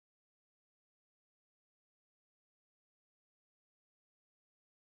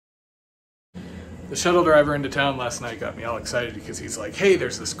The shuttle driver into town last night got me all excited because he's like, hey,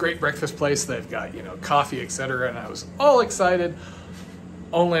 there's this great breakfast place. They've got, you know, coffee, etc. And I was all excited,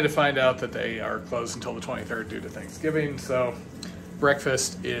 only to find out that they are closed until the 23rd due to Thanksgiving. So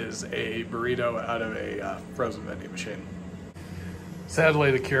breakfast is a burrito out of a frozen vending machine.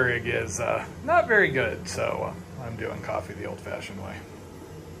 Sadly, the Keurig is not very good, so I'm doing coffee the old-fashioned way.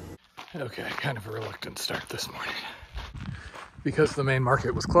 Okay, kind of a reluctant start this morning. Because the main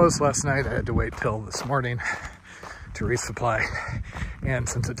market was closed last night, I had to wait till this morning to resupply. And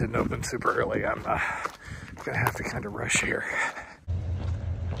since it didn't open super early, I'm gonna have to kind of rush here.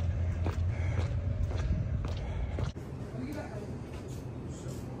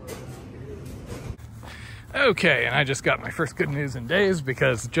 Okay, and I just got my first good news in days,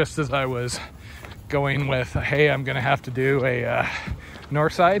 because just as I was going with, hey, I'm gonna have to do a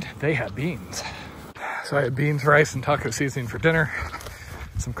north side, they had beans. So I had beans, rice, and taco seasoning for dinner,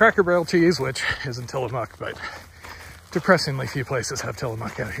 some Cracker Barrel cheese, which isn't Tillamook, but depressingly few places have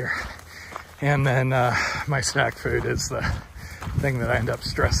Tillamook out here. And then my snack food is the thing that I end up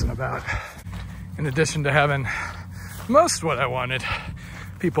stressing about. In addition to having most what I wanted,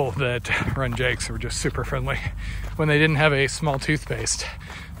 people that run Jake's were just super friendly. When they didn't have a small toothpaste,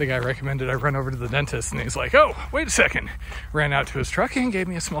 the guy recommended I run over to the dentist, and he's like, oh, wait a second. Ran out to his truck and gave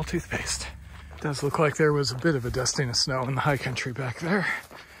me a small toothpaste. It does look like there was a bit of a dusting of snow in the high country back there.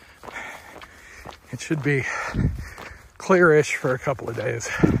 It should be clearish for a couple of days,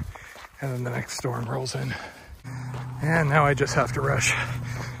 and then the next storm rolls in. And now I just have to rush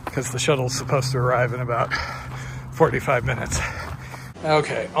because the shuttle's supposed to arrive in about 45 minutes.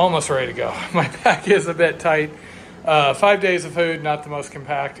 Okay, almost ready to go. My pack is a bit tight. 5 days of food, not the most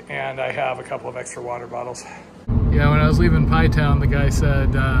compact, and I have a couple of extra water bottles. Yeah, when I was leaving Pie Town, the guy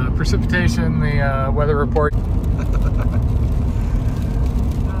said, precipitation, the weather report.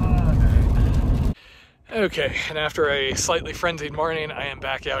 Okay, and after a slightly frenzied morning, I am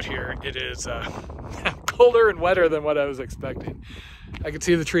back out here. It is colder and wetter than what I was expecting. I could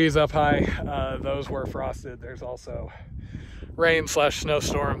see the trees up high. Those were frosted. There's also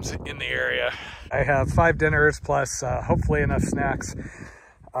rain/snowstorms in the area. I have 5 dinners plus hopefully enough snacks.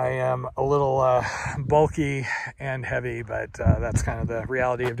 I am a little bulky and heavy, but that's kind of the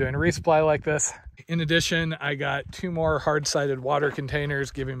reality of doing a resupply like this. In addition, I got 2 more hard-sided water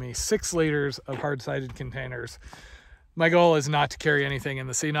containers, giving me 6 liters of hard-sided containers. My goal is not to carry anything in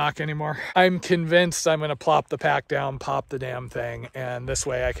the CNOC anymore. I'm convinced I'm gonna plop the pack down, pop the damn thing, and this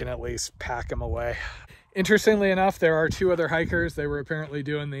way I can at least pack them away. Interestingly enough, there are 2 other hikers. They were apparently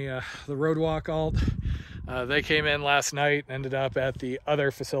doing the road walk alt. They came in last night, ended up at the other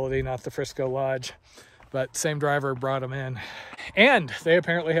facility, not the Frisco Lodge, but same driver brought them in. And they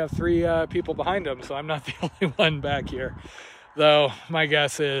apparently have 3 people behind them, so I'm not the only one back here. Though my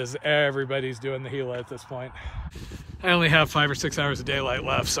guess is everybody's doing the Gila at this point. I only have 5 or 6 hours of daylight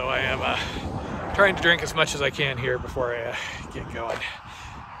left, so I am trying to drink as much as I can here before I get going.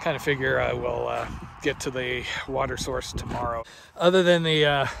 Kind of figure I will get to the water source tomorrow. Other than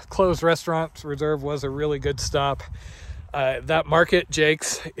the closed restaurants, Reserve was a really good stop. That market,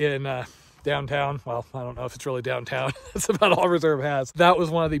 Jake's, in downtown, well, I don't know if it's really downtown. That's about all Reserve has. That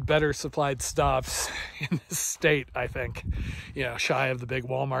was one of the better supplied stops in the state, I think. You know, shy of the big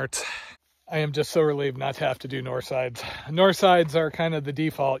Walmarts. I am just so relieved not to have to do north sides. North sides are kind of the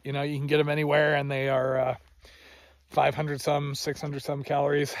default. You know, you can get them anywhere, and they are 500 some, 600 some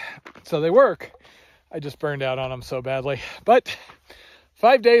calories. So they work. I just burned out on them so badly. But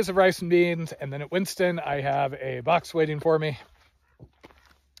 5 days of rice and beans, and then at Winston, I have a box waiting for me.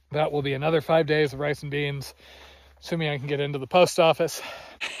 That will be another 5 days of rice and beans, assuming I can get into the post office.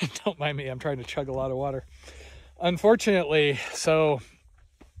 Don't mind me, I'm trying to chug a lot of water. Unfortunately, so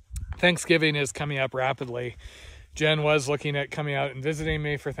Thanksgiving is coming up rapidly. Jen was looking at coming out and visiting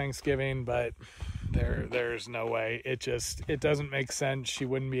me for Thanksgiving, but there's no way. It doesn't make sense. She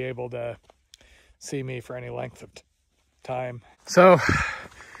wouldn't be able to see me for any length of time. So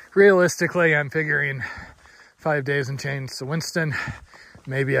realistically, I'm figuring 5 days and change to Winston.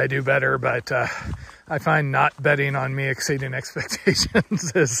 Maybe I do better, but I find not betting on me exceeding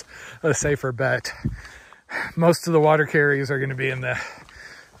expectations is a safer bet. Most of the water carries are going to be in the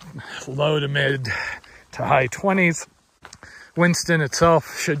low to mid to high 20s. Winston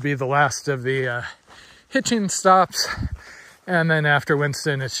itself should be the last of the hitching stops. And then after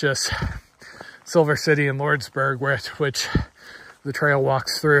Winston, it's just Silver City and Lordsburg, which the trail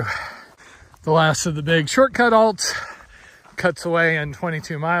walks through. The last of the big shortcut alts cuts away in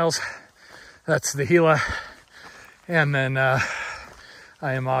 22 miles. That's the Gila. And then I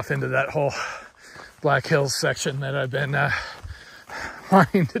am off into that whole Black Hills section that I've been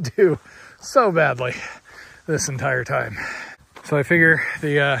wanting to do so badly this entire time. So I figure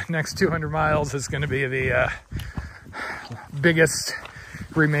the next 200 miles is going to be the biggest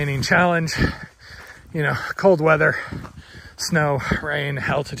remaining challenge. You know, cold weather, snow, rain,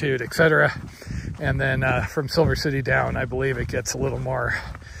 altitude, etc. And then from Silver City down, I believe it gets a little more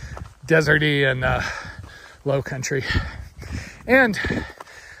deserty and low country. And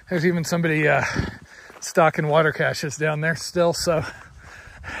there's even somebody stocking water caches down there still, so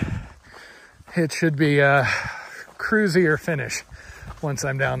it should be a cruisier finish once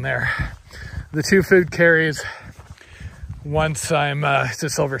I'm down there. The 2 food carries once I'm to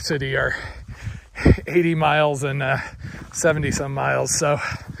Silver City are 80 miles and 70 some miles, so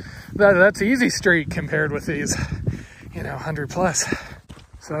that's easy street compared with these, you know, 100 plus.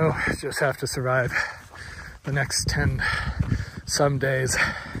 So just have to survive the next 10 some days.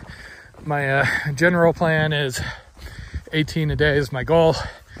 My general plan is 18 a day is my goal.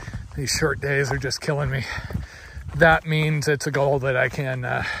 These short days are just killing me. That means it's a goal that I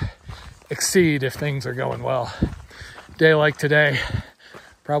can exceed if things are going well. Day like today,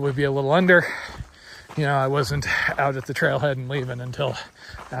 probably be a little under. You know, I wasn't out at the trailhead and leaving until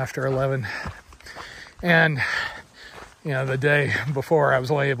after 11. And, you know, the day before I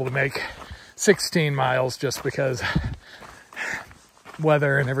was only able to make 16 miles just because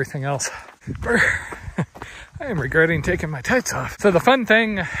weather and everything else. I am regretting taking my tights off. So the fun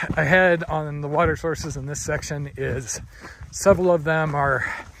thing ahead on the water sources in this section is several of them are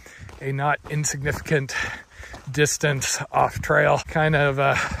a not insignificant distance off trail, kind of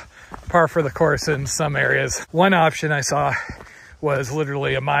par for the course in some areas. One option I saw was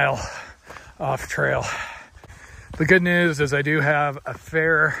literally a mile off trail. The good news is I do have a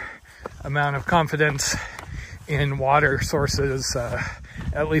fair amount of confidence in water sources,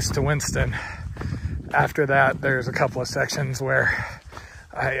 at least to Winston. After that, there's a couple of sections where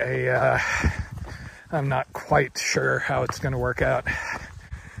I'm not quite sure how it's going to work out.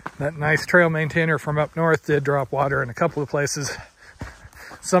 That nice trail maintainer from up north did drop water in a couple of places.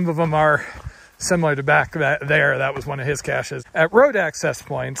 Some of them are similar to back there. That was one of his caches at road access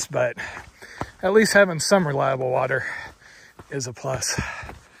points, but at least having some reliable water is a plus.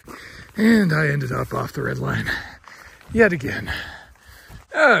 And I ended up off the red line yet again.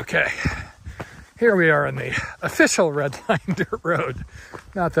 Okay. Here we are on the official red line dirt road,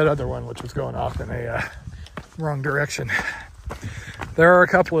 not that other one which was going off in a wrong direction. There are a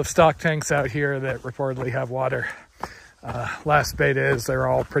couple of stock tanks out here that reportedly have water. Last beta is they're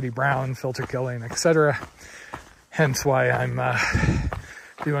all pretty brown, filter killing, etc. Hence why I'm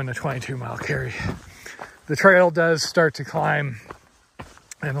doing a 22-mile carry. The trail does start to climb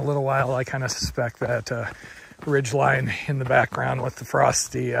in a little while. I kind of suspect that ridge line in the background with the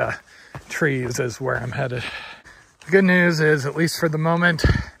frosty trees is where I'm headed. The good news is, at least for the moment,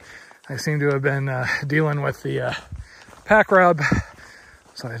 I seem to have been dealing with the pack rub,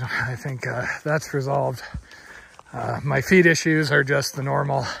 so I think that's resolved. My feet issues are just the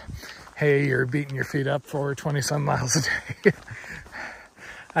normal, hey, you're beating your feet up for 20 some miles a day.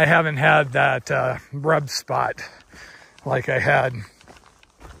 I haven't had that rub spot like I had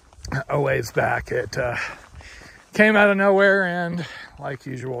a ways back. It came out of nowhere and, like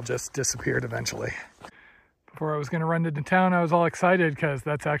usual, just disappeared eventually. Before I was going to run into town, I was all excited because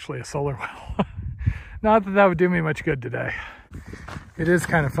that's actually a solar well. Not that that would do me much good today. It is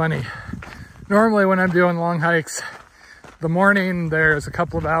kind of funny. Normally when I'm doing long hikes, the morning there's a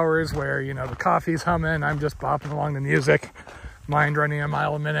couple of hours where, you know, the coffee's humming, I'm just bopping along to music, mind running a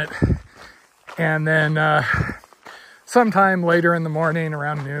mile a minute. And then sometime later in the morning,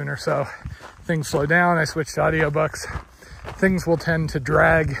 around noon or so, things slow down. I switch to audiobooks. Things will tend to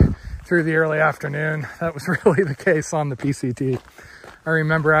drag through the early afternoon. That was really the case on the PCT. I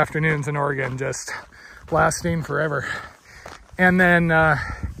remember afternoons in Oregon just lasting forever. And then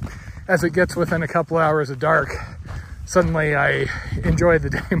as it gets within a couple hours of dark, suddenly I enjoy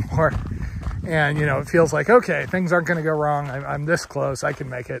the day more. And, you know, it feels like, okay, things aren't going to go wrong. I'm this close. I can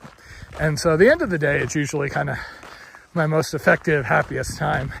make it. And so the end of the day, it's usually kind of my most effective, happiest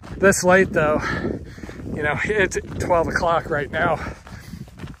time. This late though, you know, it's 12 o'clock right now.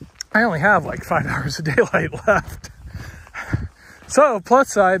 I only have like 5 hours of daylight left. So plus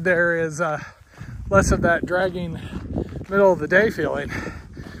side, there is less of that dragging middle of the day feeling.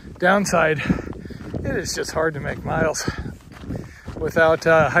 Downside, it is just hard to make miles without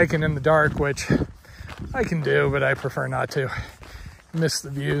hiking in the dark, which I can do, but I prefer not to. Miss the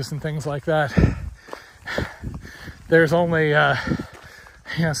views and things like that. There's only you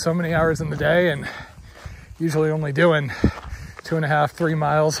know, so many hours in the day, and usually only doing 2.5, 3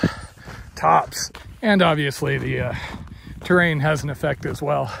 miles tops. And obviously the terrain has an effect as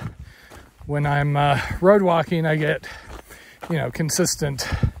well. when I'm road walking, I get, you know, consistent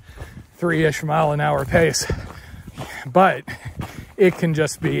 3-ish mile an hour pace, but it can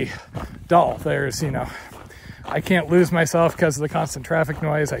just be dull. There's, you know, I can't lose myself because of the constant traffic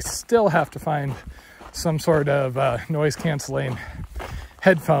noise. I still have to find some sort of noise canceling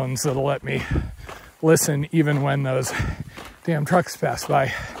headphones that'll let me listen even when those damn trucks pass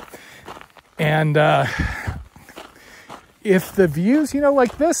by. And if the views, you know,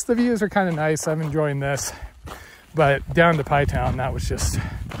 like this, the views are kind of nice. I'm enjoying this. But down to Pie Town, that was just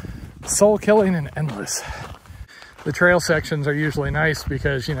soul killing and endless. The trail sections are usually nice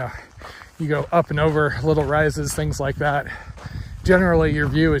because, you know, you go up and over little rises, things like that. Generally, your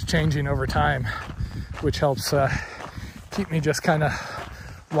view is changing over time, which helps keep me just kind of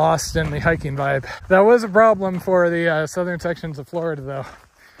lost in the hiking vibe. That was a problem for the southern sections of Florida, though,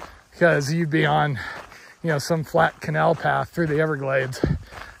 because you'd be on, you know, some flat canal path through the Everglades,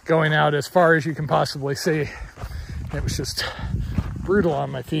 going out as far as you can possibly see. It was just brutal on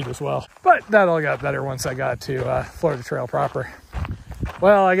my feet as well. But that all got better once I got to Florida Trail proper.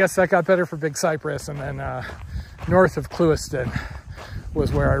 Well, I guess that got better for Big Cypress, and then north of Clewiston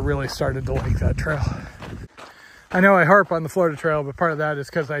was where I really started to like that trail. I know I harp on the Florida Trail, but part of that is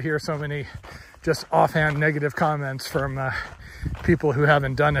because I hear so many just offhand negative comments from people who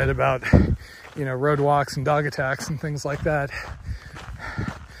haven't done it about, you know, road walks and dog attacks and things like that.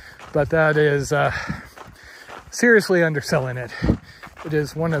 But that is seriously underselling it. It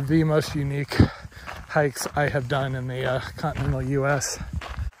is one of the most unique hikes I have done in the continental US.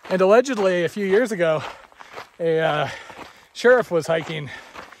 And allegedly a few years ago, a sheriff was hiking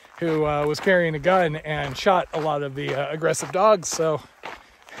who was carrying a gun and shot a lot of the aggressive dogs. So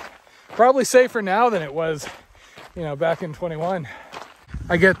probably safer now than it was, you know, back in 21.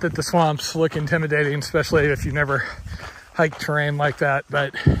 I get that the swamps look intimidating, especially if you've never hiked terrain like that,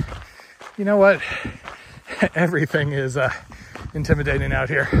 but you know what? Everything is intimidating out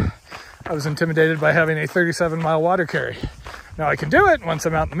here. I was intimidated by having a 37-mile water carry. Now I can do it once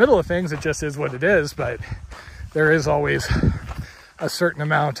I'm out in the middle of things, it just is what it is, but there is always a certain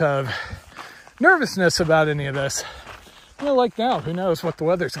amount of nervousness about any of this. You know, like now, who knows what the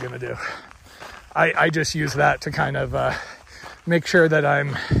weather's gonna do. I just use that to kind of make sure that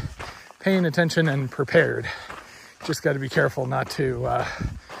I'm paying attention and prepared. Just got to be careful not to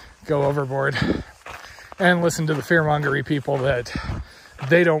go overboard and listen to the fear-mongery people that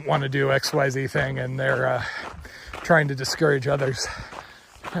they don't want to do XYZ thing and they're trying to discourage others,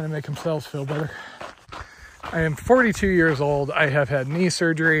 kind of make themselves feel better. I am 42 years old. I have had knee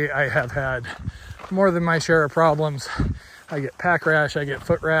surgery. I have had more than my share of problems. I get pack rash, I get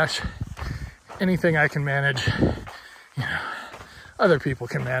foot rash. Anything I can manage, you know, other people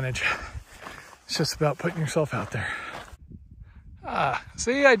can manage. It's just about putting yourself out there.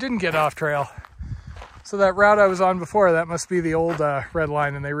 See, I didn't get off trail. So that route I was on before, that must be the old red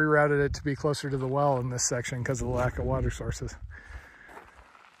line, and they rerouted it to be closer to the well in this section because of the lack of water sources.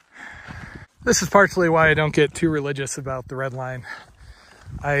 This is partially why I don't get too religious about the red line.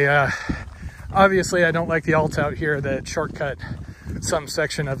 Obviously I don't like the alt out here that shortcut some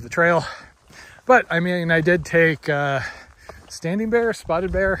section of the trail. But I mean, I did take standing bear,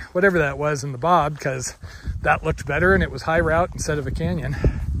 spotted bear, whatever that was in the bob, because that looked better and it was high route instead of a canyon.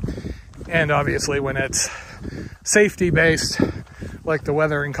 And obviously when it's safety based, like the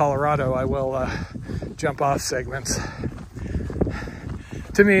weather in Colorado, I will jump off segments.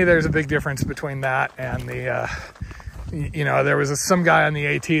 To me, there's a big difference between that and the, you know, there was some guy on the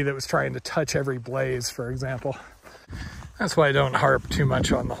AT that was trying to touch every blaze, for example. That's why I don't harp too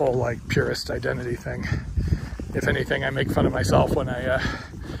much on the whole like purist identity thing. If anything, I make fun of myself when I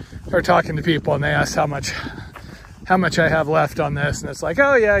are talking to people and they ask how much I have left on this, and it's like,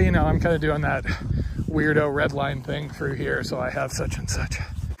 oh yeah, you know, I'm kind of doing that weirdo red line thing through here, so I have such and such.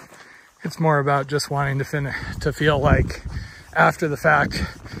 It's more about just wanting to feel like after the fact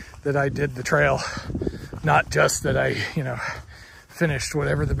that I did the trail, not just that I, you know, finished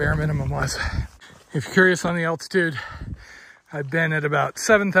whatever the bare minimum was. If you're curious on the altitude, I've been at about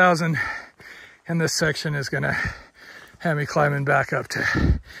 7,000, and this section is gonna have me climbing back up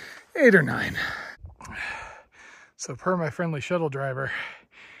to 8 or 9. So per my friendly shuttle driver,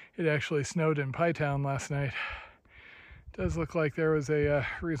 it actually snowed in Pie Town last night. Does look like there was a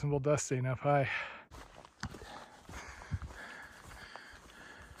reasonable dusting up high.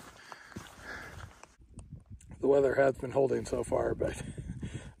 The weather has been holding so far, but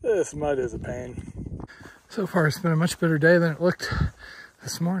this mud is a pain. So far, it's been a much better day than it looked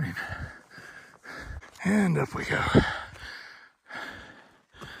this morning. And up we go.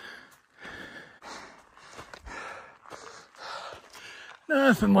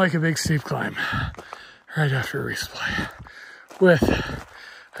 Nothing like a big steep climb right after a resupply with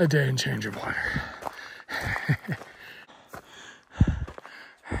a day and change of water.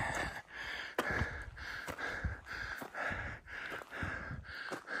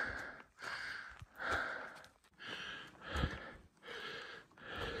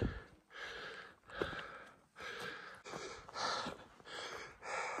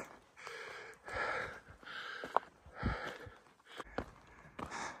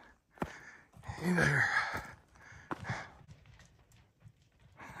 Hey there.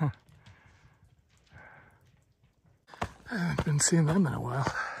 Huh. I haven't been seeing them in a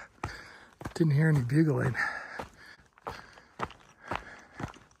while. Didn't hear any bugling.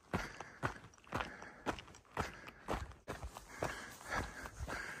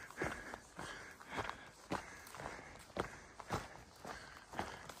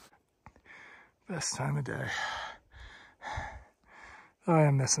 Best time of day. Oh, I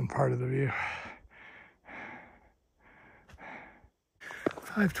am missing part of the view.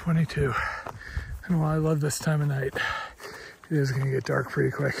 5:22. And while I love this time of night, it is going to get dark pretty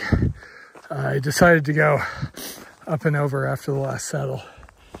quick. I decided to go up and over after the last saddle.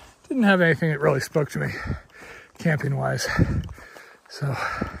 Didn't have anything that really spoke to me, camping wise. So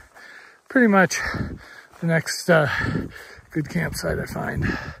pretty much the next good campsite I find,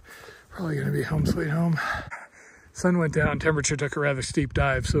 probably going to be home sweet home. Sun went down, temperature took a rather steep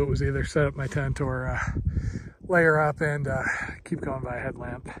dive, so it was either set up my tent or layer up and keep going by a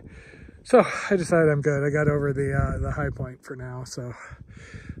headlamp. So I decided I'm good. I got over the high point for now, so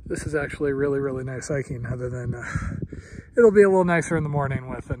this is actually really, really nice hiking, other than it'll be a little nicer in the morning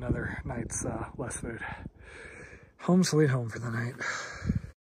with another night's less food. Home sweet home for the night.